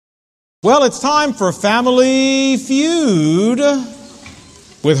Well, it's time for Family Feud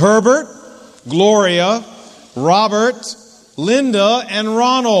with Herbert, Gloria, Robert, Linda, and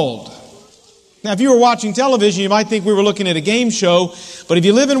Ronald. Now, if you were watching television, you might think we were looking at a game show, but if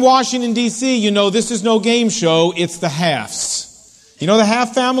you live in Washington, D.C., you know this is no game show, it's the Halfs. You know the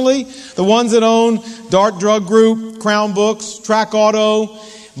Half family? The ones that own Dart Drug Group, Crown Books, Track Auto,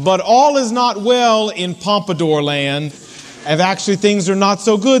 but all is not well in Pompadour land. And actually, things are not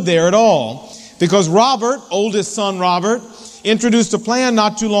so good there at all. Because Robert, oldest son Robert, introduced a plan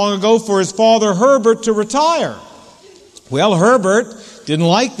not too long ago for his father Herbert to retire. Well, Herbert didn't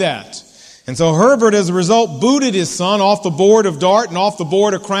like that. And so Herbert, as a result, booted his son off the board of Dart and off the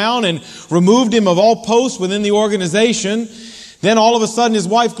board of Crown and removed him of all posts within the organization. Then all of a sudden his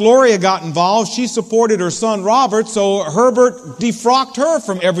wife Gloria got involved. She supported her son Robert, so Herbert defrocked her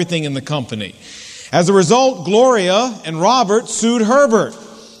from everything in the company. As a result, Gloria and Robert sued Herbert.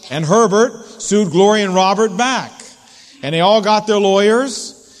 And Herbert sued Gloria and Robert back. And they all got their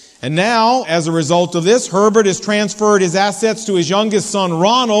lawyers. And now, as a result of this, Herbert has transferred his assets to his youngest son,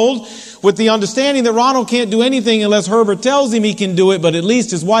 Ronald, with the understanding that Ronald can't do anything unless Herbert tells him he can do it, but at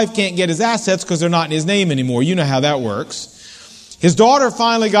least his wife can't get his assets because they're not in his name anymore. You know how that works. His daughter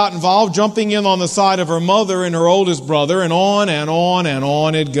finally got involved, jumping in on the side of her mother and her oldest brother, and on and on and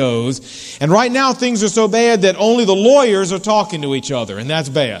on it goes. And right now things are so bad that only the lawyers are talking to each other, and that's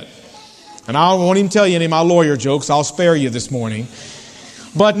bad. And I won't even tell you any of my lawyer jokes. I'll spare you this morning.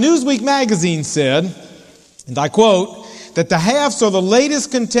 But Newsweek magazine said, and I quote, that the Halfs are the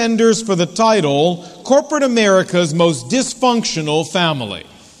latest contenders for the title, Corporate America's Most Dysfunctional Family.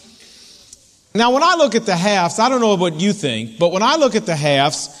 Now, when I look at the Halfs, I don't know what you think, but when I look at the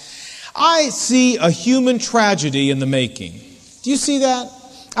Halfs, I see a human tragedy in the making. Do you see that?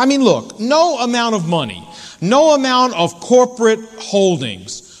 I mean, look, no amount of money, no amount of corporate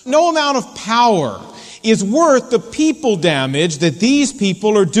holdings, no amount of power is worth the people damage that these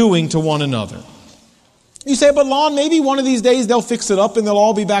people are doing to one another. You say, but Lon, maybe one of these days they'll fix it up and they'll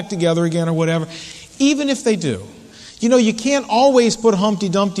all be back together again or whatever. Even if they do. You know, you can't always put Humpty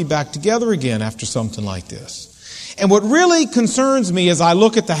Dumpty back together again after something like this. And what really concerns me as I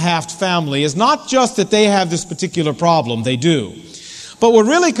look at the Haft family is not just that they have this particular problem, they do. But what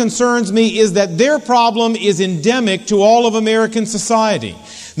really concerns me is that their problem is endemic to all of American society.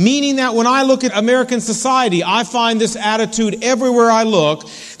 Meaning that when I look at American society, I find this attitude everywhere I look,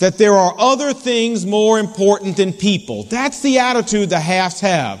 that there are other things more important than people. That's the attitude the Hafts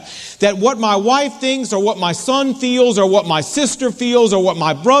have. That what my wife thinks, or what my son feels, or what my sister feels, or what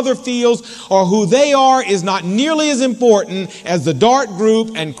my brother feels, or who they are is not nearly as important as the Dart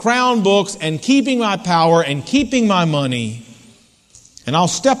Group and Crown Books and keeping my power and keeping my money. And I'll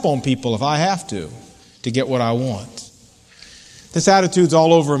step on people if I have to get what I want. This attitude's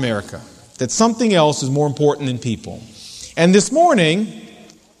all over America, that something else is more important than people. And this morning,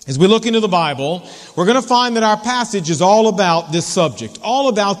 as we look into the Bible, we're going to find that our passage is all about this subject, all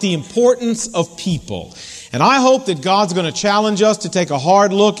about the importance of people. And I hope that God's going to challenge us to take a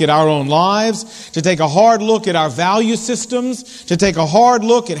hard look at our own lives, to take a hard look at our value systems, to take a hard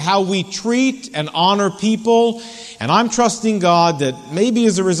look at how we treat and honor people. And I'm trusting God that maybe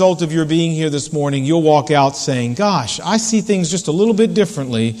as a result of your being here this morning, you'll walk out saying, gosh, I see things just a little bit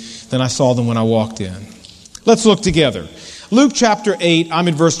differently than I saw them when I walked in. Let's look together. Luke chapter 8, I'm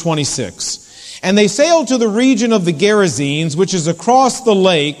in verse 26. And they sailed to the region of the Gerasenes, which is across the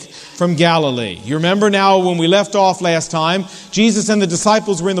lake from Galilee. You remember now when we left off last time, Jesus and the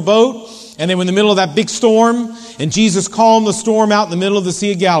disciples were in the boat, and they were in the middle of that big storm, and Jesus calmed the storm out in the middle of the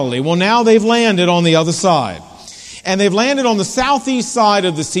Sea of Galilee. Well, now they've landed on the other side. And they've landed on the southeast side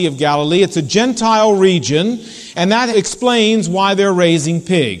of the Sea of Galilee. It's a Gentile region, and that explains why they're raising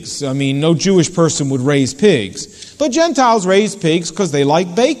pigs. I mean, no Jewish person would raise pigs. But Gentiles raise pigs because they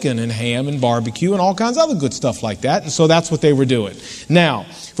like bacon and ham and barbecue and all kinds of other good stuff like that. And so that's what they were doing. Now,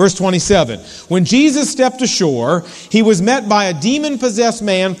 verse 27. When Jesus stepped ashore, he was met by a demon-possessed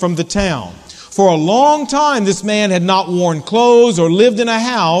man from the town. For a long time, this man had not worn clothes or lived in a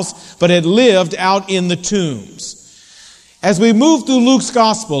house, but had lived out in the tombs. As we move through Luke's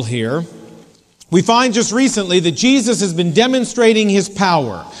gospel here, we find just recently that Jesus has been demonstrating his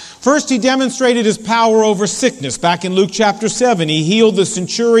power. First, he demonstrated his power over sickness. Back in Luke chapter 7, he healed the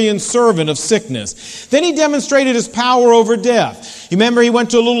centurion's servant of sickness. Then he demonstrated his power over death. You remember he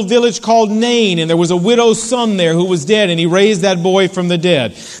went to a little village called Nain, and there was a widow's son there who was dead, and he raised that boy from the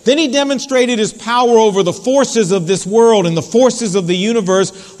dead. Then he demonstrated his power over the forces of this world and the forces of the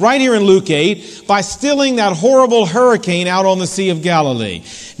universe right here in Luke 8 by stilling that horrible hurricane out on the Sea of Galilee.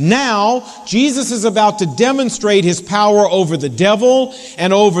 Now, Jesus is about to demonstrate his power over the devil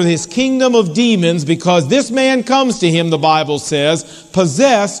and over his kingdom of demons, because this man comes to him, the Bible says,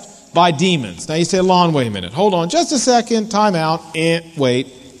 possessed by demons. Now you say, Lon, wait a minute. Hold on just a second. Time out.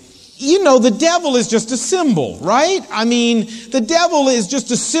 Wait. You know, the devil is just a symbol, right? I mean, the devil is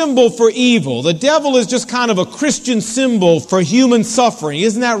just a symbol for evil. The devil is just kind of a Christian symbol for human suffering.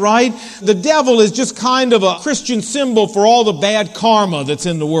 Isn't that right? The devil is just kind of a Christian symbol for all the bad karma that's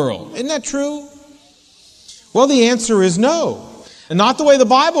in the world. Isn't that true? Well, the answer is no. And not the way the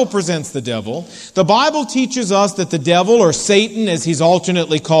Bible presents the devil. The Bible teaches us that the devil, or Satan as he's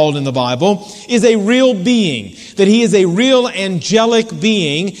alternately called in the Bible, is a real being. That he is a real angelic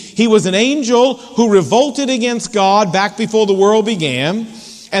being. He was an angel who revolted against God back before the world began.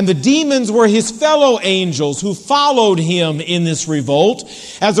 And the demons were his fellow angels who followed him in this revolt.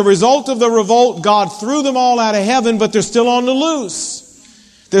 As a result of the revolt, God threw them all out of heaven, but they're still on the loose.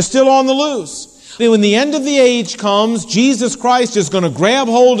 They're still on the loose. When the end of the age comes, Jesus Christ is going to grab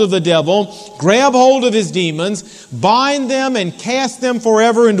hold of the devil, grab hold of his demons, bind them and cast them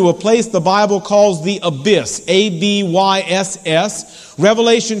forever into a place the Bible calls the abyss, A-B-Y-S-S.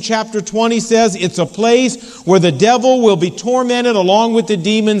 Revelation chapter 20 says it's a place where the devil will be tormented along with the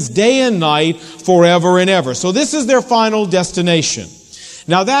demons day and night forever and ever. So this is their final destination.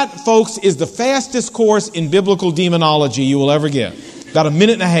 Now that, folks, is the fastest course in biblical demonology you will ever get. About a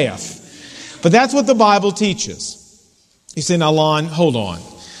minute and a half. But that's what the Bible teaches. You say, now, Lon, hold on.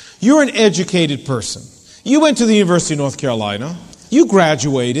 You're an educated person. You went to the University of North Carolina. You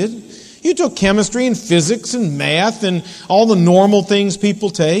graduated. You took chemistry and physics and math and all the normal things people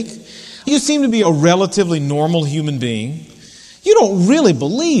take. You seem to be a relatively normal human being. You don't really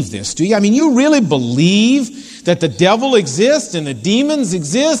believe this, do you? I mean, you really believe that the devil exists and the demons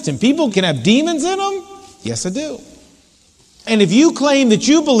exist and people can have demons in them? Yes, I do. And if you claim that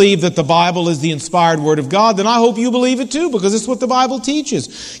you believe that the Bible is the inspired Word of God, then I hope you believe it too, because it's what the Bible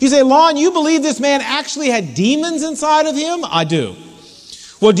teaches. You say, Lon, you believe this man actually had demons inside of him? I do.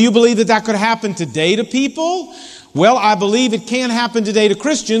 Well, do you believe that that could happen today to people? Well, I believe it can happen today to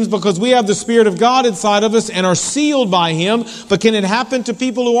Christians because we have the Spirit of God inside of us and are sealed by Him. But can it happen to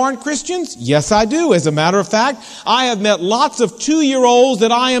people who aren't Christians? Yes, I do. As a matter of fact, I have met lots of 2-year-olds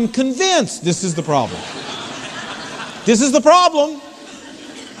that I am convinced this is the problem. This is the problem.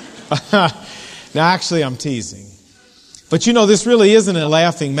 Now, actually, I'm teasing. But you know, this really isn't a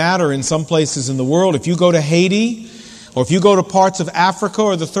laughing matter in some places in the world. If you go to Haiti, or if you go to parts of Africa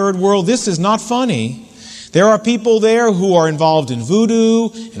or the third world, this is not funny. There are people there who are involved in voodoo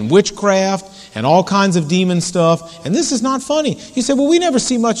and witchcraft and all kinds of demon stuff. And this is not funny. You say, well, we never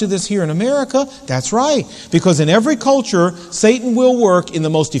see much of this here in America. That's right. Because in every culture, Satan will work in the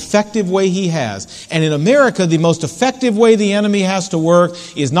most effective way he has. And in America, the most effective way the enemy has to work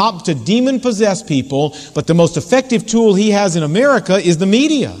is not to demon-possess people, but the most effective tool he has in America is the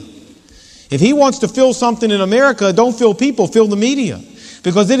media. If he wants to fill something in America, don't fill people, fill the media.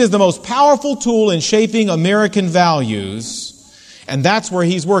 Because it is the most powerful tool in shaping American values. And that's where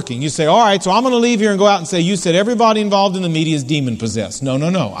he's working. You say, all right, so I'm going to leave here and go out and say, you said everybody involved in the media is demon-possessed.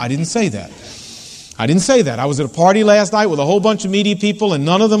 No. I didn't say that. I was at a party last night with a whole bunch of media people, and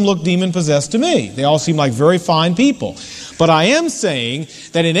none of them looked demon-possessed to me. They all seem like very fine people. But I am saying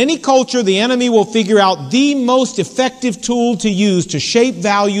that in any culture, the enemy will figure out the most effective tool to use to shape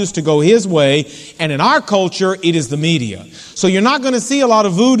values to go his way. And in our culture, it is the media. So you're not going to see a lot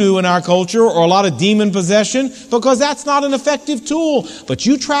of voodoo in our culture or a lot of demon possession because that's not an effective tool. But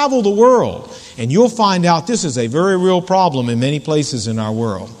you travel the world and you'll find out this is a very real problem in many places in our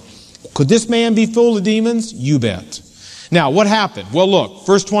world. Could this man be full of demons? You bet. Now, what happened? Well, look,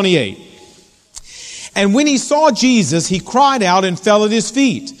 verse 28. And when he saw Jesus, he cried out and fell at his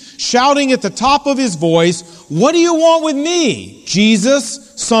feet, shouting at the top of his voice, "What do you want with me,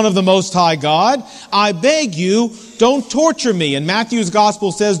 Jesus, Son of the Most High God? I beg you, don't torture me." And Matthew's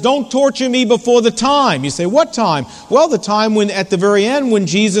gospel says, don't torture me before the time. You say, what time? Well, the time when, at the very end, when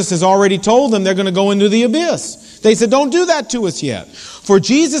Jesus has already told them they're going to go into the abyss. They said, don't do that to us yet. For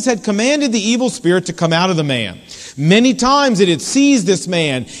Jesus had commanded the evil spirit to come out of the man. Many times it had seized this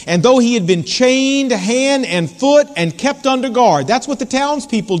man, and though he had been chained hand and foot and kept under guard, that's what the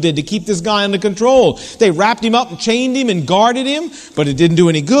townspeople did to keep this guy under control. They wrapped him up and chained him and guarded him, but it didn't do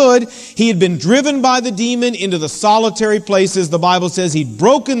any good. He had been driven by the demon into the solitary places. The Bible says he'd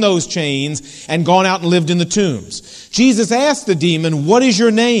broken those chains and gone out and lived in the tombs. Jesus asked the demon, "What is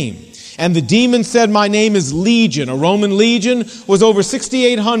your name?" And the demon said, "My name is Legion." A Roman legion was over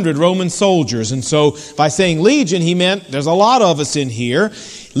 6,800 Roman soldiers. And so by saying legion, he meant there's a lot of us in here.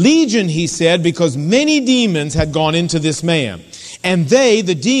 Legion, he said, because many demons had gone into this man. And they,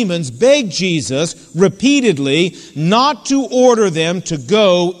 the demons, begged Jesus repeatedly not to order them to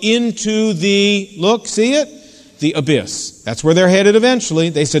go into the, look, see it? The abyss. That's where they're headed eventually.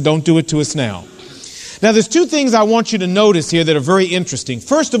 They said, don't do it to us now. Now, there's two things I want you to notice here that are very interesting.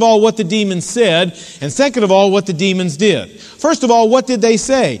 First of all, what the demons said, and second of all, what the demons did. First of all, what did they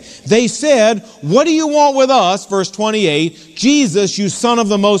say? They said, what do you want with us, verse 28, Jesus, you Son of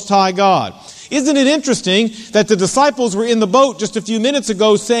the Most High God? Isn't it interesting that the disciples were in the boat just a few minutes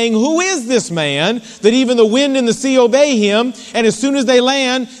ago saying, who is this man that even the wind and the sea obey him? And as soon as they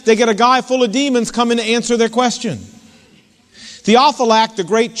land, they get a guy full of demons coming to answer their question. Theophylact, the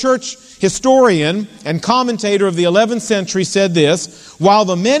great church historian and commentator of the 11th century, said this: while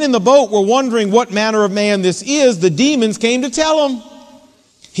the men in the boat were wondering what manner of man this is, the demons came to tell him,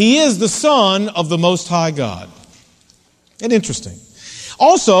 he is the Son of the Most High God. Isn't it interesting?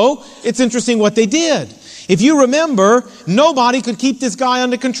 Also, it's interesting what they did. If you remember, nobody could keep this guy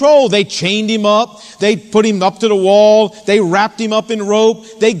under control. They chained him up. They put him up to the wall. They wrapped him up in rope.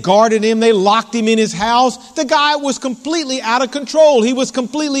 They guarded him. They locked him in his house. The guy was completely out of control. He was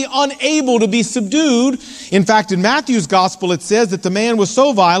completely unable to be subdued. In fact, in Matthew's gospel, it says that the man was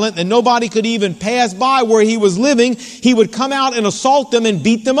so violent that nobody could even pass by where he was living. He would come out and assault them and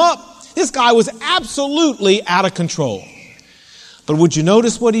beat them up. This guy was absolutely out of control. But would you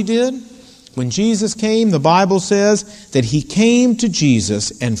notice what he did? When Jesus came, the Bible says that he came to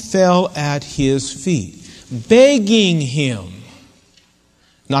Jesus and fell at his feet, begging him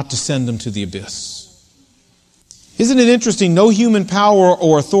not to send them to the abyss. Isn't it interesting? No human power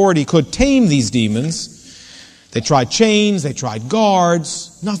or authority could tame these demons. They tried chains, they tried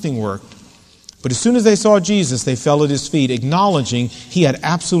guards, nothing worked. But as soon as they saw Jesus, they fell at his feet, acknowledging he had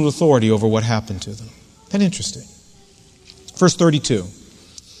absolute authority over what happened to them. Isn't that interesting? Verse 32.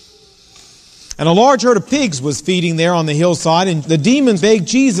 And a large herd of pigs was feeding there on the hillside, and the demons begged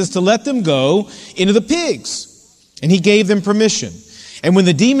Jesus to let them go into the pigs. And he gave them permission. And when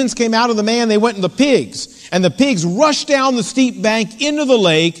the demons came out of the man, they went in the pigs. And the pigs rushed down the steep bank into the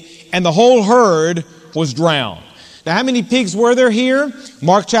lake, and the whole herd was drowned. Now, how many pigs were there here?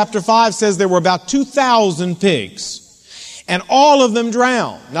 Mark chapter 5 says there were about 2,000 pigs. And all of them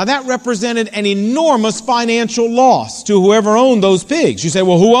drowned. Now that represented an enormous financial loss to whoever owned those pigs. You say,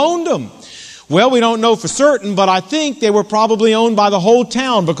 well, who owned them? Well, we don't know for certain, but I think they were probably owned by the whole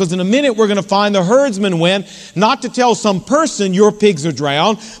town, because in a minute we're going to find the herdsman went not to tell some person your pigs are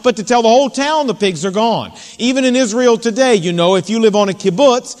drowned, but to tell the whole town the pigs are gone. Even in Israel today, you know, if you live on a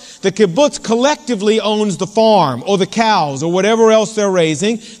kibbutz, the kibbutz collectively owns the farm or the cows or whatever else they're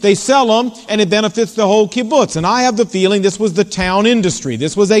raising. They sell them and it benefits the whole kibbutz. And I have the feeling this was the town industry.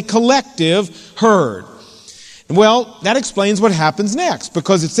 This was a collective herd. Well, that explains what happens next,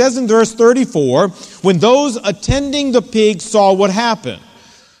 because it says in verse 34, when those attending the pigs saw what happened.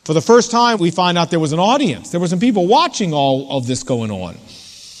 For the first time, we find out there was an audience. There were some people watching all of this going on.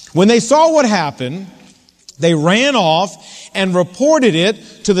 When they saw what happened, they ran off and reported it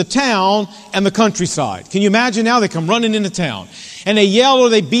to the town and the countryside. Can you imagine now? They come running into town. And they yell or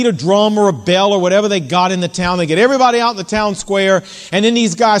they beat a drum or a bell or whatever they got in the town. They get everybody out in the town square, and then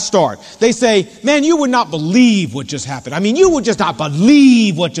these guys start. They say, man, you would not believe what just happened. I mean, you would just not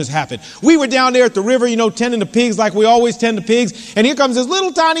believe what just happened. We were down there at the river, you know, tending to pigs like we always tend to pigs. And here comes this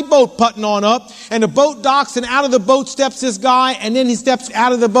little tiny boat putting on up. And the boat docks, and out of the boat steps this guy. And then he steps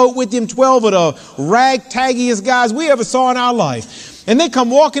out of the boat with him 12 of the ragtaggiest guys we ever saw in our life. And they come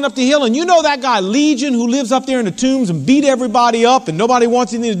walking up the hill, and you know that guy Legion who lives up there in the tombs and beat everybody up and nobody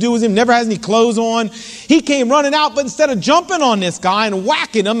wants anything to do with him, never has any clothes on. He came running out, but instead of jumping on this guy and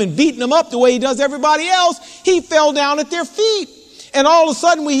whacking him and beating him up the way he does everybody else, he fell down at their feet. And all of a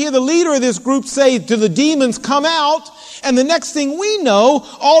sudden we hear the leader of this group say to the demons, come out. And the next thing we know,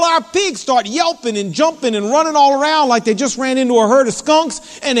 all our pigs start yelping and jumping and running all around like they just ran into a herd of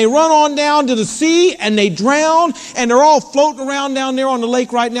skunks. And they run on down to the sea and they drown. And they're all floating around down there on the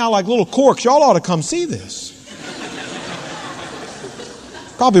lake right now like little corks. Y'all ought to come see this.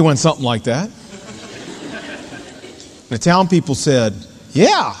 Probably went something like that. The town people said,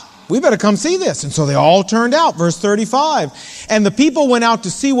 yeah, we better come see this. And so they all turned out, verse 35. And the people went out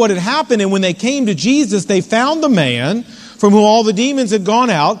to see what had happened. And when they came to Jesus, they found the man from whom all the demons had gone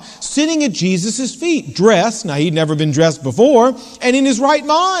out, sitting at Jesus' feet, dressed. Now, he'd never been dressed before, and in his right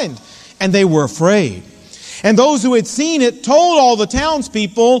mind. And they were afraid. And those who had seen it told all the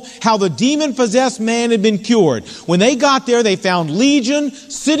townspeople how the demon-possessed man had been cured. When they got there, they found Legion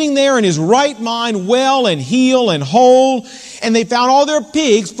sitting there in his right mind, well and healed and whole. and they found all their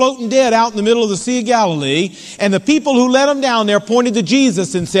pigs floating dead out in the middle of the Sea of Galilee. And the people who let them down there pointed to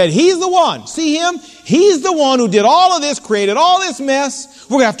Jesus and said, he's the one. See him? He's the one who did all of this, created all this mess.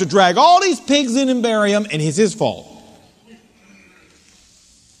 We're going to have to drag all these pigs in and bury them, and it's his fault.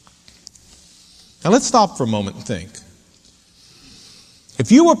 Now let's stop for a moment and think.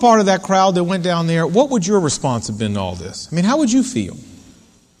 If you were part of that crowd that went down there, what would your response have been to all this? I mean, how would you feel?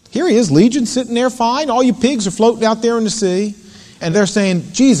 Here he is, Legion, sitting there fine. All you pigs are floating out there in the sea. And they're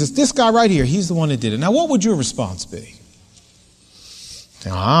saying, Jesus, this guy right here, he's the one that did it. Now, what would your response be?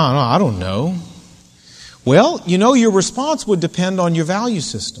 I don't know. Well, you know, your response would depend on your value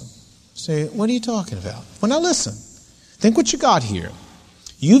system. Say, what are you talking about? Well, now listen. Think what you got here.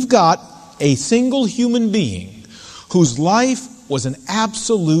 You've got a single human being whose life was an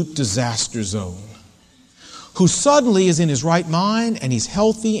absolute disaster zone, who suddenly is in his right mind, and he's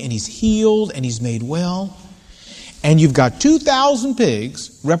healthy, and he's healed, and he's made well. And you've got 2,000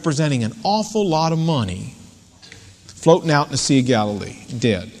 pigs representing an awful lot of money floating out in the Sea of Galilee,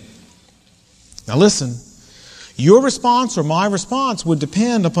 dead. Now listen, your response or my response would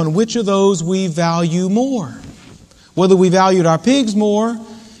depend upon which of those we value more. Whether we valued our pigs more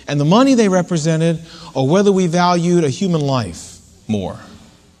and the money they represented, or whether we valued a human life more.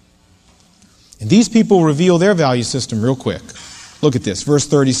 And these people reveal their value system real quick. Look at this, verse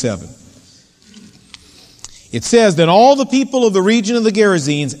 37. It says, then all the people of the region of the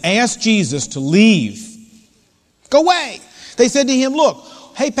Gerasenes asked Jesus to leave. Go away. They said to him, look,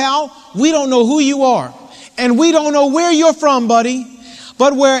 hey pal, we don't know who you are, and we don't know where you're from, buddy.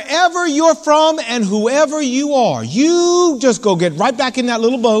 But wherever you're from and whoever you are, you just go get right back in that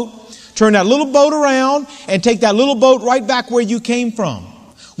little boat, turn that little boat around, and take that little boat right back where you came from.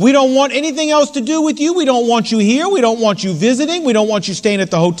 We don't want anything else to do with you. We don't want you here. We don't want you visiting. We don't want you staying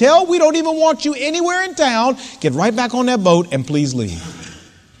at the hotel. We don't even want you anywhere in town. Get right back on that boat and please leave.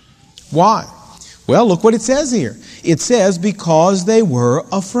 Why? Well, look what it says here. It says because they were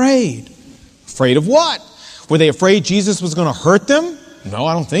afraid. Afraid of what? Were they afraid Jesus was going to hurt them? No,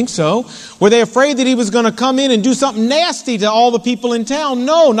 I don't think so. Were they afraid that he was going to come in and do something nasty to all the people in town?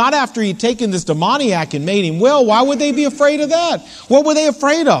 No, not after he'd taken this demoniac and made him well. Why would they be afraid of that? What were they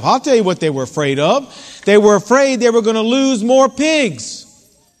afraid of? I'll tell you what they were afraid of. They were afraid they were going to lose more pigs.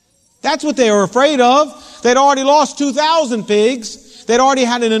 That's what they were afraid of. They'd already lost 2,000 pigs. They'd already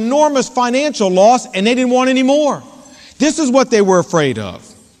had an enormous financial loss, and they didn't want any more. This is what they were afraid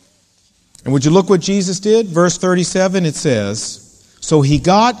of. And would you look what Jesus did? Verse 37, it says, so he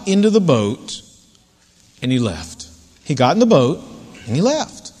got into the boat and he left. He got in the boat and he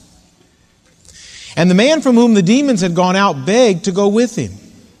left. And the man from whom the demons had gone out begged to go with him.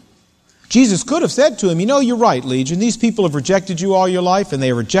 Jesus could have said to him, you know, you're right, Legion. These people have rejected you all your life and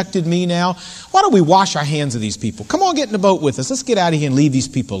they rejected me now. Why don't we wash our hands of these people? Come on, get in the boat with us. Let's get out of here and leave these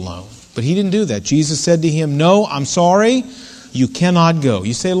people alone. But he didn't do that. Jesus said to him, no, I'm sorry. You cannot go.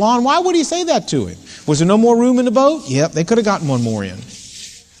 You say, Lon, why would he say that to him? Was there no more room in the boat? Yep, they could have gotten one more in.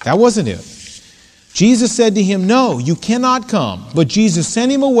 That wasn't it. Jesus said to him, no, you cannot come. But Jesus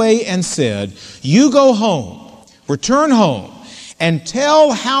sent him away and said, you go home, return home, and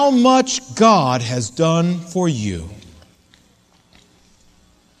tell how much God has done for you.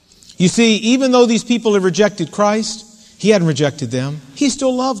 You see, even though these people had rejected Christ, he hadn't rejected them. He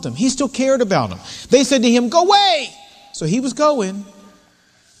still loved them. He still cared about them. They said to him, go away. So he was going.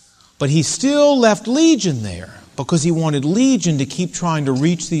 But he still left Legion there because he wanted Legion to keep trying to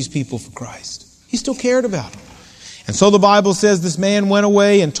reach these people for Christ. He still cared about them. And so the Bible says this man went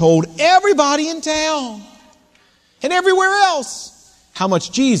away and told everybody in town and everywhere else how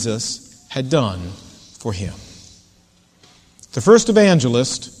much Jesus had done for him. The first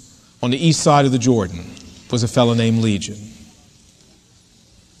evangelist on the east side of the Jordan was a fellow named Legion.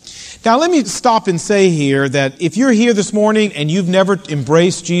 Now, let me stop and say here that if you're here this morning and you've never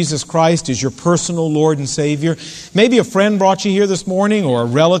embraced Jesus Christ as your personal Lord and Savior, maybe a friend brought you here this morning, or a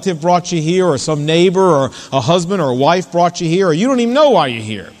relative brought you here, or some neighbor or a husband or a wife brought you here, or you don't even know why you're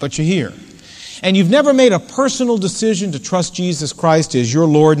here, but you're here. And you've never made a personal decision to trust Jesus Christ as your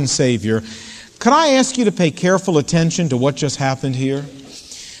Lord and Savior, could I ask you to pay careful attention to what just happened here?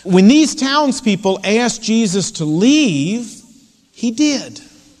 When these townspeople asked Jesus to leave, he did.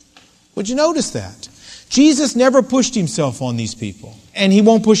 Would you notice that? Jesus never pushed himself on these people, and he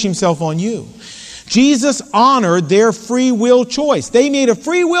won't push himself on you. Jesus honored their free will choice. They made a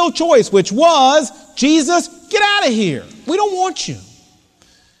free will choice, which was, Jesus, get out of here. We don't want you.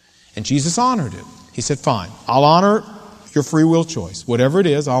 And Jesus honored it. He said, fine, I'll honor your free will choice. Whatever it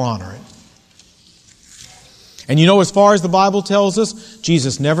is, I'll honor it. And you know, as far as the Bible tells us,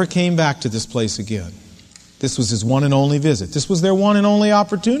 Jesus never came back to this place again. This was his one and only visit. This was their one and only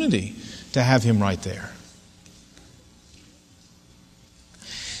opportunity to have him right there.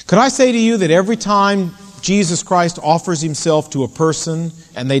 Could I say to you that every time Jesus Christ offers himself to a person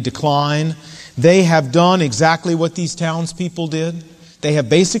and they decline, they have done exactly what these townspeople did? They have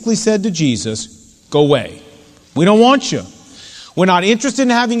basically said to Jesus, go away. We don't want you. We're not interested in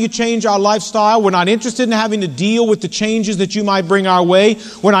having you change our lifestyle. We're not interested in having to deal with the changes that you might bring our way.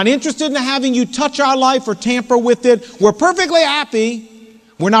 We're not interested in having you touch our life or tamper with it. We're perfectly happy.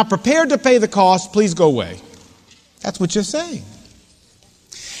 We're not prepared to pay the cost. Please go away. That's what you're saying.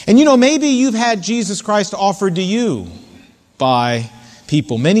 And you know, maybe you've had Jesus Christ offered to you by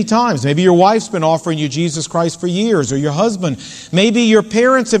people many times. Maybe your wife's been offering you Jesus Christ for years, or your husband. Maybe your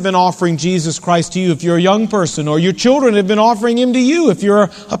parents have been offering Jesus Christ to you if you're a young person, or your children have been offering him to you if you're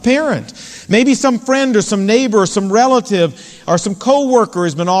a parent. Maybe some friend or some neighbor or some relative or some co-worker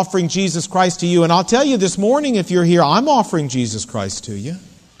has been offering Jesus Christ to you. And I'll tell you this morning, if you're here, I'm offering Jesus Christ to you.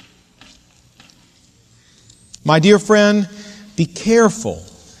 My dear friend, be careful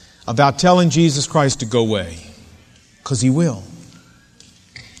about telling Jesus Christ to go away, because he will.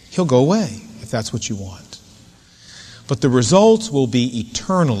 He'll go away if that's what you want. But the results will be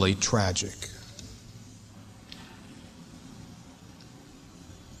eternally tragic.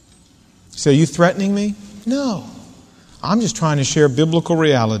 So are you threatening me? No. I'm just trying to share biblical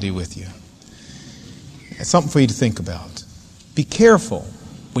reality with you. It's something for you to think about. Be careful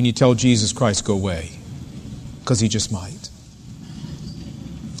when you tell Jesus Christ go away, because he just might.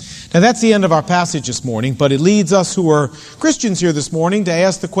 Now that's the end of our passage this morning, but it leads us who are Christians here this morning to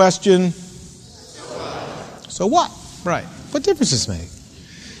ask the question, so what? Right. What difference does it make?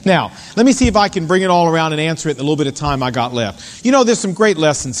 Now, let me see if I can bring it all around and answer it in the little bit of time I got left. You know, there's some great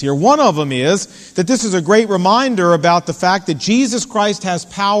lessons here. One of them is that this is a great reminder about the fact that Jesus Christ has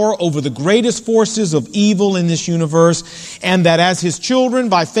power over the greatest forces of evil in this universe, and that as his children,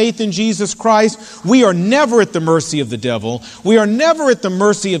 by faith in Jesus Christ, we are never at the mercy of the devil. We are never at the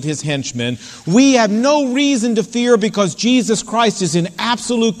mercy of his henchmen. We have no reason to fear, because Jesus Christ is in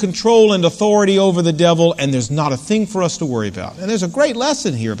absolute control and authority over the devil, and there's not a thing for us to worry about. And there's a great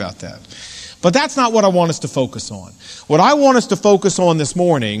lesson here about that. But that's not what I want us to focus on. What I want us to focus on this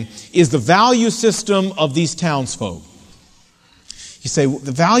morning is the value system of these townsfolk. You say,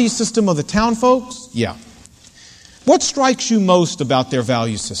 the value system of the town folks? Yeah. What strikes you most about their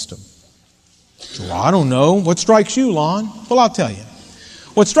value system? Well, I don't know. What strikes you, Lon? Well, I'll tell you.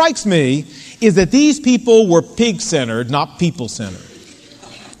 What strikes me is that these people were pig-centered, not people-centered.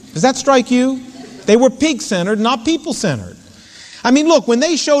 Does that strike you? They were pig-centered, not people-centered. I mean, look, when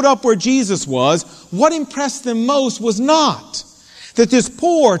they showed up where Jesus was, what impressed them most was not that this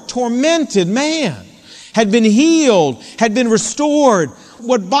poor, tormented man had been healed, had been restored.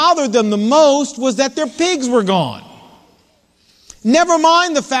 What bothered them the most was that their pigs were gone. Never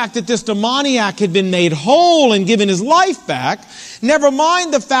mind the fact that this demoniac had been made whole and given his life back. Never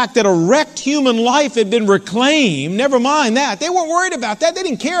mind the fact that a wrecked human life had been reclaimed. Never mind that. They weren't worried about that. They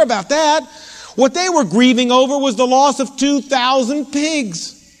didn't care about that. What they were grieving over was the loss of 2,000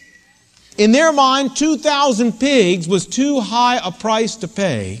 pigs. In their mind, 2,000 pigs was too high a price to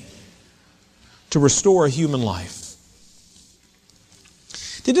pay to restore a human life.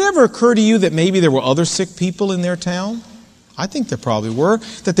 Did it ever occur to you that maybe there were other sick people in their town? I think there probably were.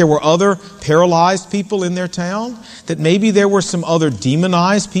 That there were other paralyzed people in their town? That maybe there were some other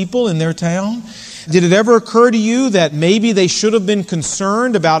demonized people in their town? Did it ever occur to you that maybe they should have been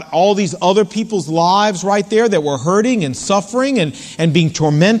concerned about all these other people's lives right there that were hurting and suffering and being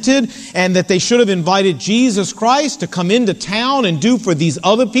tormented, and that they should have invited Jesus Christ to come into town and do for these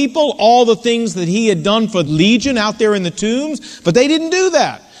other people all the things that he had done for Legion out there in the tombs? But they didn't do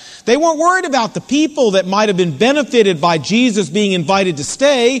that. They weren't worried about the people that might have been benefited by Jesus being invited to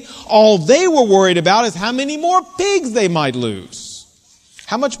stay. All they were worried about is how many more pigs they might lose.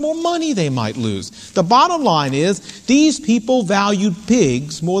 How much more money they might lose. The bottom line is, these people valued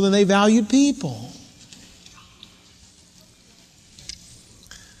pigs more than they valued people.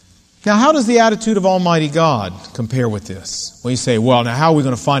 Now, how does the attitude of Almighty God compare with this? Well, you say, well, now how are we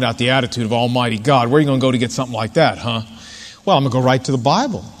going to find out the attitude of Almighty God? Where are you going to go to get something like that, huh? Well, I'm going to go right to the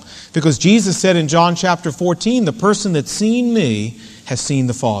Bible. Because Jesus said in John chapter 14, the person that's seen me has seen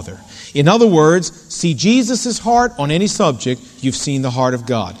the Father. In other words, see Jesus' heart on any subject, you've seen the heart of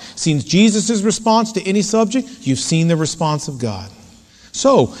God. See Jesus' response to any subject, you've seen the response of God.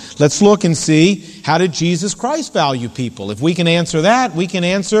 So, let's look and see, how did Jesus Christ value people? If we can answer that, we can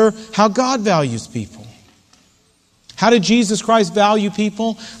answer how God values people. How did Jesus Christ value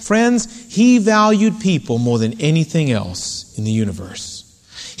people? Friends, he valued people more than anything else in the universe.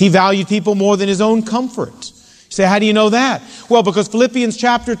 He valued people more than his own comfort. You say, how do you know that? Well, because Philippians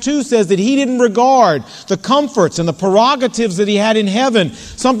chapter 2 says that he didn't regard the comforts and the prerogatives that he had in heaven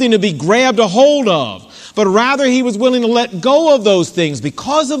something to be grabbed a hold of, but rather he was willing to let go of those things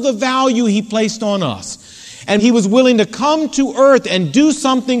because of the value he placed on us. And he was willing to come to earth and do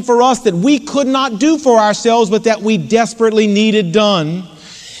something for us that we could not do for ourselves, but that we desperately needed done.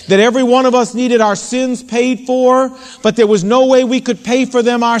 That every one of us needed our sins paid for, but there was no way we could pay for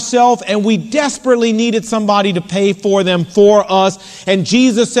them ourselves, and we desperately needed somebody to pay for them for us. And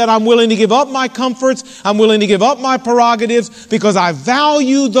Jesus said, I'm willing to give up my comforts, I'm willing to give up my prerogatives, because I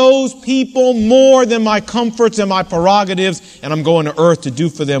value those people more than my comforts and my prerogatives, and I'm going to earth to do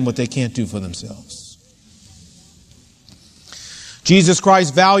for them what they can't do for themselves. Jesus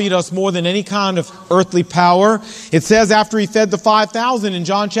Christ valued us more than any kind of earthly power. It says after he fed the 5,000 in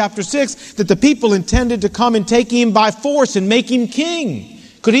John chapter 6 that the people intended to come and take him by force and make him king.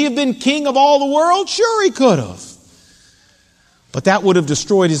 Could he have been king of all the world? Sure he could have. But that would have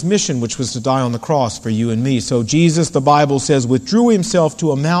destroyed his mission, which was to die on the cross for you and me. So Jesus, the Bible says, withdrew himself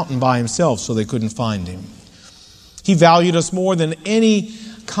to a mountain by himself so they couldn't find him. He valued us more than any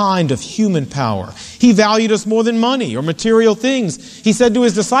kind of human power. He valued us more than money or material things. He said to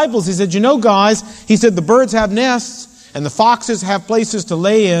his disciples, he said, you know, guys, he said, the birds have nests and the foxes have places to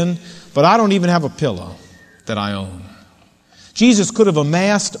lay in, but I don't even have a pillow that I own. Jesus could have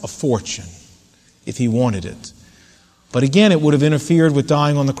amassed a fortune if he wanted it. But again, it would have interfered with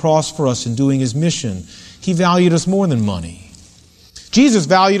dying on the cross for us and doing his mission. He valued us more than money. Jesus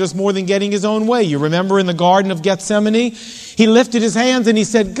valued us more than getting his own way. You remember in the Garden of Gethsemane, he lifted his hands and he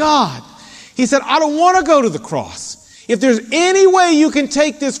said, God, he said, I don't want to go to the cross. If there's any way you can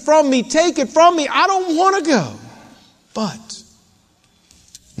take this from me, take it from me. I don't want to go. But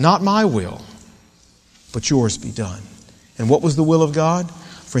not my will, but yours be done. And what was the will of God?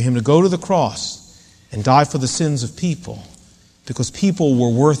 For him to go to the cross and die for the sins of people, because people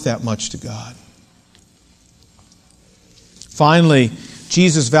were worth that much to God. Finally,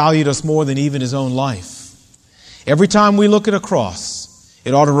 Jesus valued us more than even his own life. Every time we look at a cross,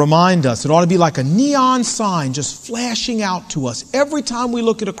 it ought to remind us, it ought to be like a neon sign just flashing out to us. Every time we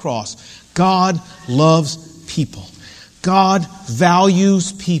look at a cross, God loves people. God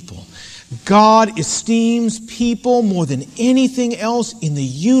values people. God esteems people more than anything else in the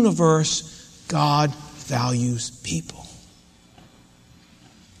universe. God values people.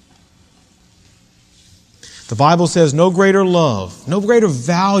 The Bible says no greater love, no greater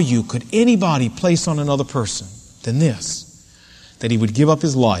value could anybody place on another person than this, that he would give up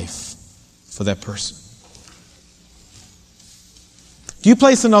his life for that person. Do you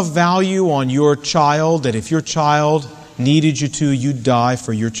place enough value on your child that if your child needed you to, you'd die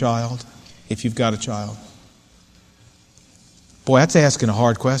for your child, if you've got a child? Boy, that's asking a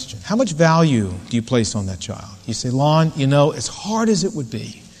hard question. How much value do you place on that child? You say, Lon, you know, as hard as it would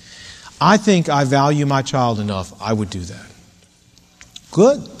be, I think I value my child enough, I would do that.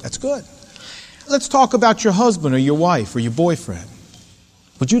 Good, that's good. Let's talk about your husband or your wife or your boyfriend.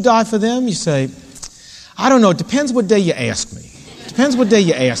 Would you die for them? You say, I don't know, it depends what day you ask me. Depends what day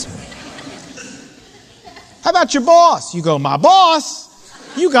you ask me. How about your boss? You go, my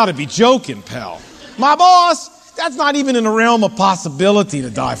boss? You got to be joking, pal. My boss? That's not even in the realm of possibility to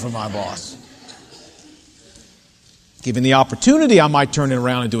die for my boss. Given the opportunity, I might turn it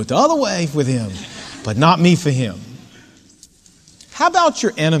around and do it the other way with him, but not me for him. How about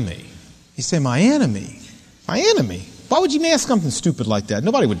your enemy? You say, my enemy? My enemy? Why would you ask something stupid like that?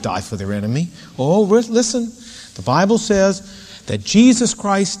 Nobody would die for their enemy. Oh, listen, the Bible says that Jesus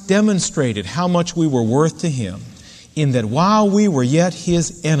Christ demonstrated how much we were worth to him in that while we were yet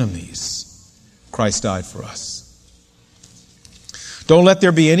his enemies, Christ died for us. Don't let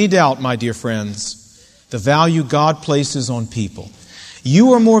there be any doubt, my dear friends, the value God places on people.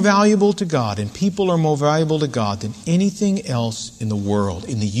 You are more valuable to God, and people are more valuable to God than anything else in the world,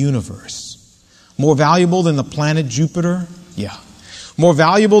 in the universe. More valuable than the planet Jupiter? Yeah. More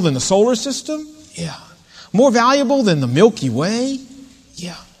valuable than the solar system? Yeah. More valuable than the Milky Way?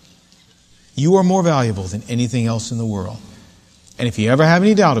 Yeah. You are more valuable than anything else in the world. And if you ever have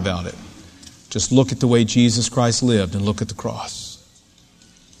any doubt about it, just look at the way Jesus Christ lived and look at the cross.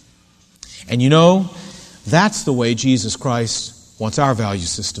 And you know, that's the way Jesus Christ wants our value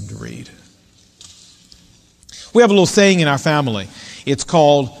system to read. We have a little saying in our family. It's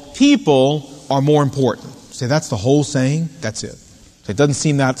called, people are more important. Say, that's the whole saying? That's it. It doesn't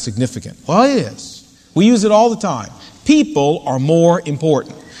seem that significant. Well, it is. We use it all the time. People are more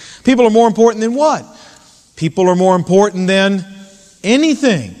important. People are more important than what? People are more important than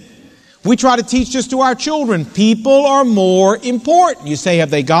anything. We try to teach this to our children. People are more important. You say, have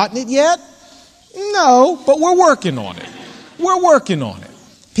they gotten it yet? No, but we're working on it. We're working on it.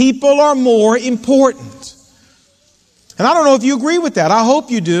 People are more important. And I don't know if you agree with that. I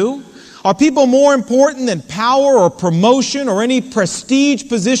hope you do. Are people more important than power or promotion or any prestige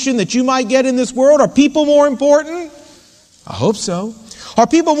position that you might get in this world? Are people more important? I hope so. Are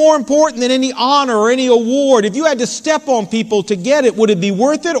people more important than any honor or any award? If you had to step on people to get it, would it be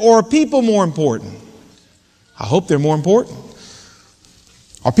worth it? Or are people more important? I hope they're more important.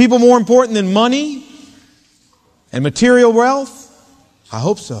 Are people more important than money and material wealth? I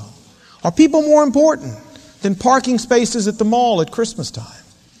hope so. Are people more important than parking spaces at the mall at Christmas time?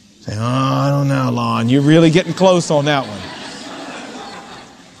 Say, I don't know, Lon. You're really getting close on that one.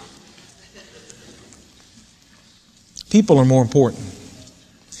 People are more important.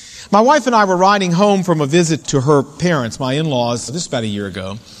 My wife and I were riding home from a visit to her parents, my in-laws, just about a year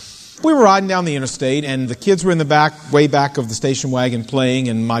ago. We were riding down the interstate, and the kids were in the back, way back of the station wagon playing,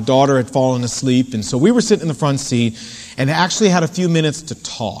 and my daughter had fallen asleep. And so we were sitting in the front seat and actually had a few minutes to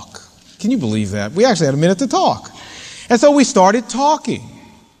talk. Can you believe that? We actually had a minute to talk. And so we started talking.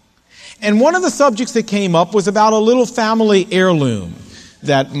 And one of the subjects that came up was about a little family heirloom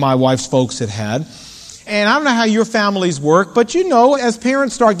that my wife's folks had had. And I don't know how your families work, but you know, as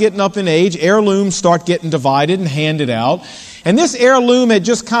parents start getting up in age, heirlooms start getting divided and handed out. And this heirloom had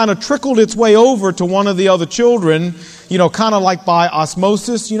just kind of trickled its way over to one of the other children, you know, kind of like by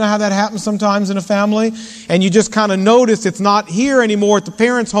osmosis. You know how that happens sometimes in a family? And you just kind of notice it's not here anymore at the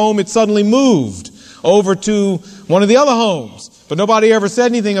parents' home. It suddenly moved over to one of the other homes. But nobody ever said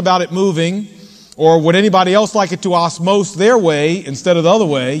anything about it moving, or would anybody else like it to osmose their way instead of the other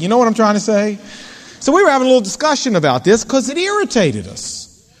way? You know what I'm trying to say? So we were having a little discussion about this because it irritated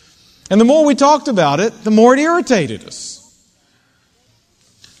us. And the more we talked about it, the more it irritated us.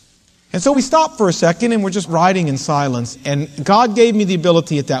 And so we stopped for a second and we're just riding in silence. And God gave me the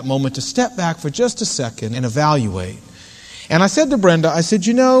ability at that moment to step back for just a second and evaluate. And I said to Brenda, I said,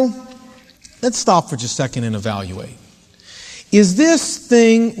 you know, let's stop for just a second and evaluate. Is this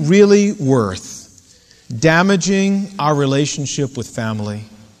thing really worth damaging our relationship with family?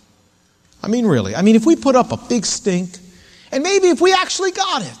 I mean, really. I mean, if we put up a big stink, and maybe if we actually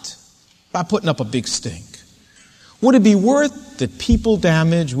got it by putting up a big stink, would it be worth the people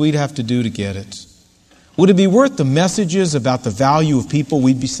damage we'd have to do to get it? Would it be worth the messages about the value of people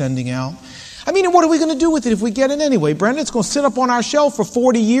we'd be sending out? I mean, and what are we going to do with it if we get it anyway, Brenda? It's going to sit up on our shelf for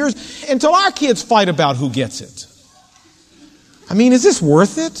 40 years until our kids fight about who gets it. I mean, is this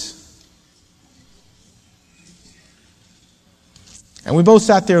worth it? And we both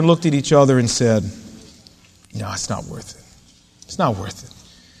sat there and looked at each other and said, no, it's not worth it. It's not worth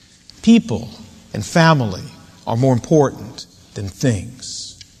it. People and family are more important than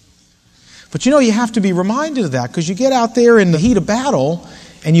things. But you know, you have to be reminded of that because you get out there in the heat of battle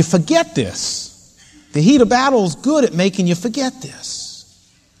and you forget this. The heat of battle is good at making you forget this.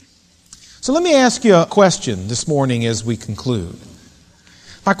 So let me ask you a question this morning as we conclude.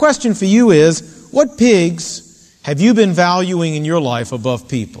 My question for you is, what pigs have you been valuing in your life above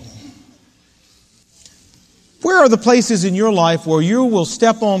people? Where are the places in your life where you will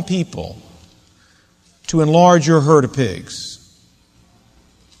step on people to enlarge your herd of pigs?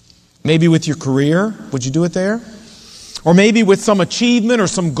 Maybe with your career, would you do it there? Or maybe with some achievement or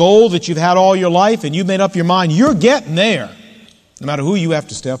some goal that you've had all your life and you've made up your mind, you're getting there, no matter who you have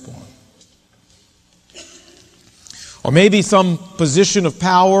to step on. Or maybe some position of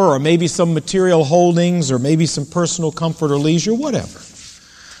power, or maybe some material holdings, or maybe some personal comfort or leisure, whatever.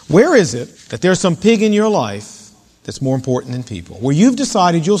 Where is it that there's some pig in your life that's more important than people? Where you've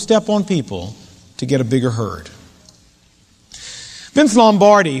decided you'll step on people to get a bigger herd. Vince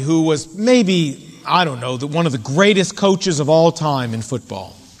Lombardi, who was maybe, I don't know, one of the greatest coaches of all time in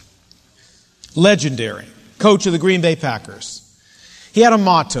football. Legendary. Coach of the Green Bay Packers. He had a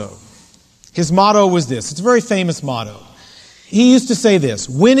motto. His motto was this. It's a very famous motto. He used to say this: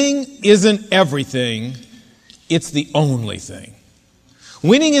 winning isn't everything, it's the only thing.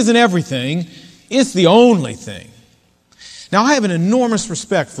 Winning isn't everything, it's the only thing. Now, I have an enormous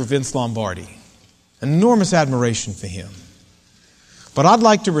respect for Vince Lombardi, an enormous admiration for him. But I'd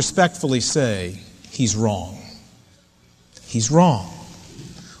like to respectfully say he's wrong. He's wrong.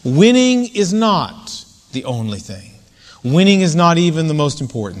 Winning is not the only thing. Winning is not even the most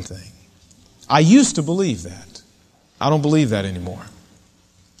important thing. I used to believe that. I don't believe that anymore.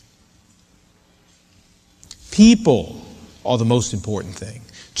 People are the most important thing.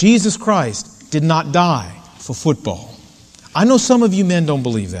 Jesus Christ did not die for football. I know some of you men don't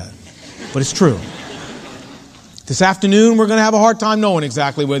believe that, but it's true. This afternoon, we're going to have a hard time knowing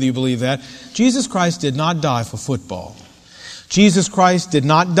exactly whether you believe that. Jesus Christ did not die for football. Jesus Christ did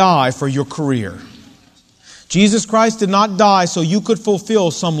not die for your career. Jesus Christ did not die so you could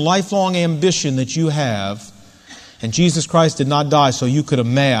fulfill some lifelong ambition that you have. And Jesus Christ did not die so you could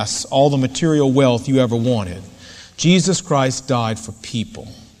amass all the material wealth you ever wanted. Jesus Christ died for people.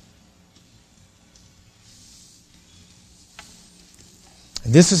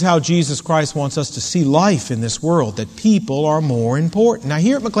 And this is how Jesus Christ wants us to see life in this world, that people are more important. Now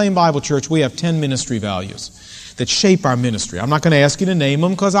here at McLean Bible Church, we have 10 ministry values that shape our ministry. I'm not going to ask you to name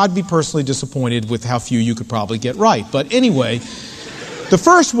them because I'd be personally disappointed with how few you could probably get right. But anyway, the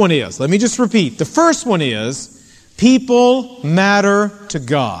first one is, let me just repeat, the first one is, people matter to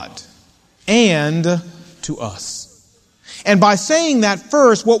God and to us. And by saying that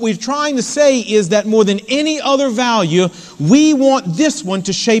first, what we're trying to say is that more than any other value, we want this one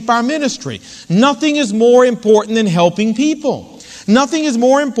to shape our ministry. Nothing is more important than helping people. Nothing is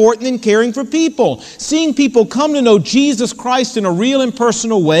more important than caring for people. Seeing people come to know Jesus Christ in a real and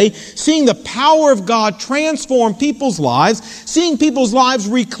personal way, seeing the power of God transform people's lives, seeing people's lives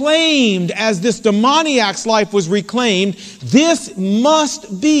reclaimed as this demoniac's life was reclaimed, this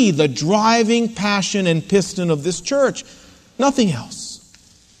must be the driving passion and piston of this church. Nothing else.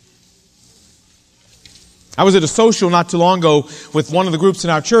 I was at a social not too long ago with one of the groups in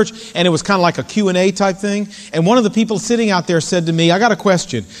our church, and it was kind of like a Q&A type thing. And one of the people sitting out there said to me, I got a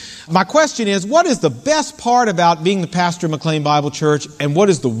question. My question is, what is the best part about being the pastor of McLean Bible Church, and what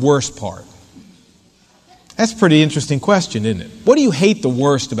is the worst part? That's a pretty interesting question, isn't it? What do you hate the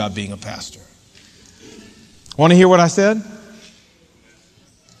worst about being a pastor? Want to hear what I said?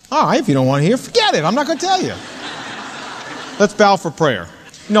 All right, if you don't want to hear, forget it. I'm not going to tell you. Let's bow for prayer.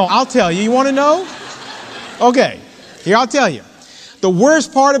 No, I'll tell you. You want to know? Okay, here I'll tell you. The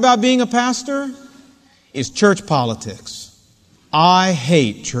worst part about being a pastor is church politics. I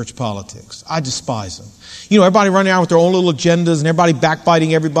hate church politics. I despise them. You know, everybody running around with their own little agendas and everybody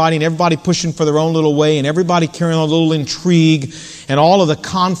backbiting everybody and everybody pushing for their own little way and everybody carrying on a little intrigue and all of the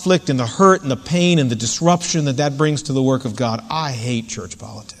conflict and the hurt and the pain and the disruption that brings to the work of God. I hate church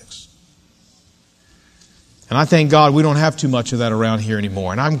politics. And I thank God we don't have too much of that around here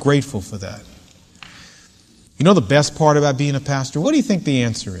anymore. And I'm grateful for that. You know the best part about being a pastor? What do you think the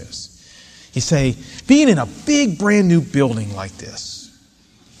answer is? You say, being in a big brand new building like this.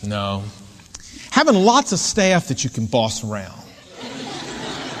 No. Having lots of staff that you can boss around.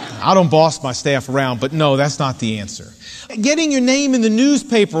 I don't boss my staff around, but no, that's not the answer. Getting your name in the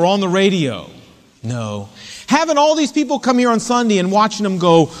newspaper or on the radio. No. Having all these people come here on Sunday and watching them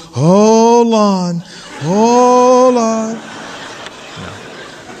go, hold on, hold on.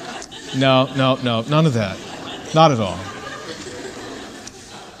 No, none of that. Not at all.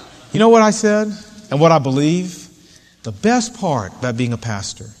 You know what I said and what I believe? The best part about being a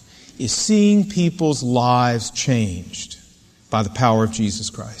pastor is seeing people's lives changed by the power of Jesus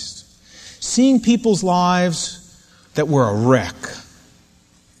Christ. Seeing people's lives that were a wreck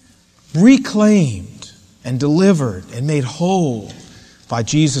reclaimed and delivered and made whole by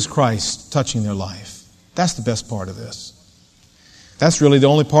Jesus Christ touching their life. That's the best part of this. That's really the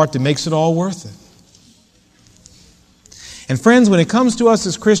only part that makes it all worth it. And friends, when it comes to us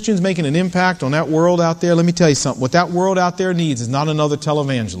as Christians making an impact on that world out there, let me tell you something. What that world out there needs is not another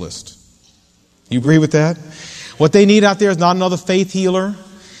televangelist. You agree with that? What they need out there is not another faith healer.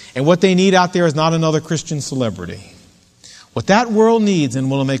 And what they need out there is not another Christian celebrity. What that world needs and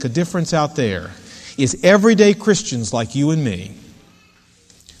will make a difference out there is everyday Christians like you and me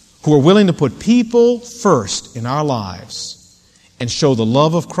who are willing to put people first in our lives and show the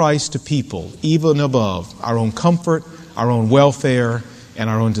love of Christ to people, even above our own comfort, our own welfare, and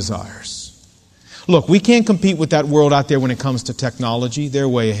our own desires. Look, we can't compete with that world out there when it comes to technology. They're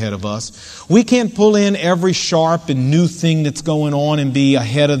way ahead of us. We can't pull in every sharp and new thing that's going on and be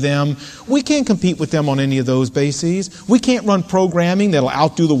ahead of them. We can't compete with them on any of those bases. We can't run programming that'll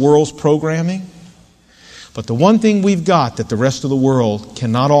outdo the world's programming. But the one thing we've got that the rest of the world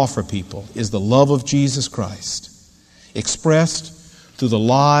cannot offer people is the love of Jesus Christ, expressed through the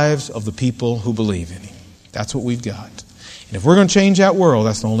lives of the people who believe in Him. That's what we've got. And if we're going to change that world,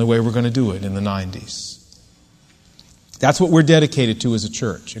 that's the only way we're going to do it in the 90s. That's what we're dedicated to as a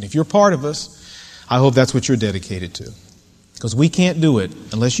church. And if you're part of us, I hope that's what you're dedicated to. Because we can't do it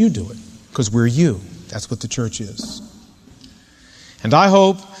unless you do it. Because we're you. That's what the church is. And I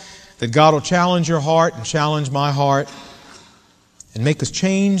hope that God will challenge your heart and challenge my heart and make us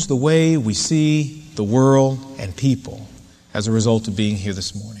change the way we see the world and people as a result of being here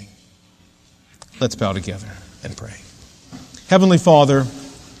this morning. Let's bow together and pray. Heavenly Father,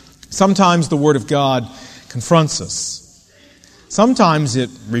 sometimes the Word of God confronts us. Sometimes it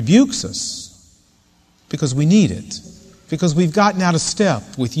rebukes us because we need it, because we've gotten out of step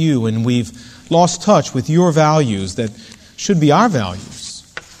with you and we've lost touch with your values that should be our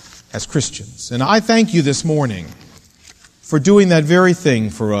values as Christians. And I thank you this morning for doing that very thing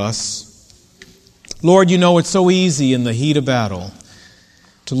for us. Lord, you know it's so easy in the heat of battle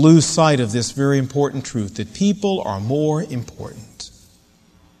to lose sight of this very important truth, that people are more important.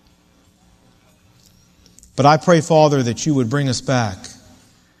 But I pray, Father, that you would bring us back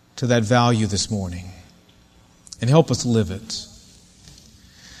to that value this morning and help us live it.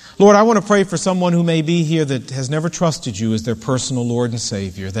 Lord, I want to pray for someone who may be here that has never trusted you as their personal Lord and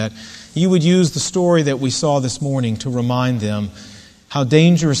Savior, that you would use the story that we saw this morning to remind them how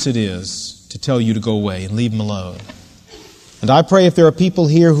dangerous it is to tell you to go away and leave them alone. And I pray if there are people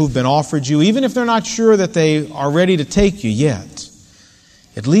here who've been offered you, even if they're not sure that they are ready to take you yet,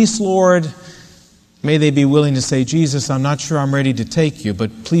 at least, Lord, may they be willing to say, Jesus, I'm not sure I'm ready to take you,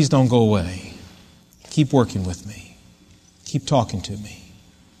 but please don't go away. Keep working with me. Keep talking to me.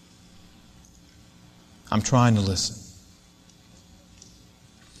 I'm trying to listen.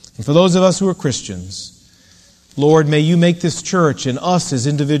 And for those of us who are Christians, Lord, may you make this church and us as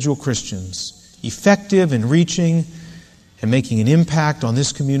individual Christians effective in reaching and making an impact on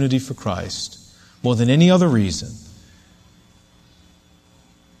this community for Christ more than any other reason,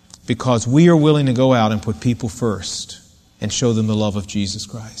 because we are willing to go out and put people first and show them the love of Jesus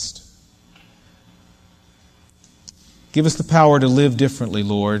Christ. Give us the power to live differently,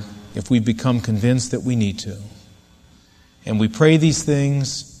 Lord, if we become convinced that we need to. And we pray these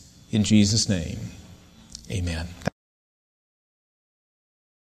things in Jesus' name. Amen.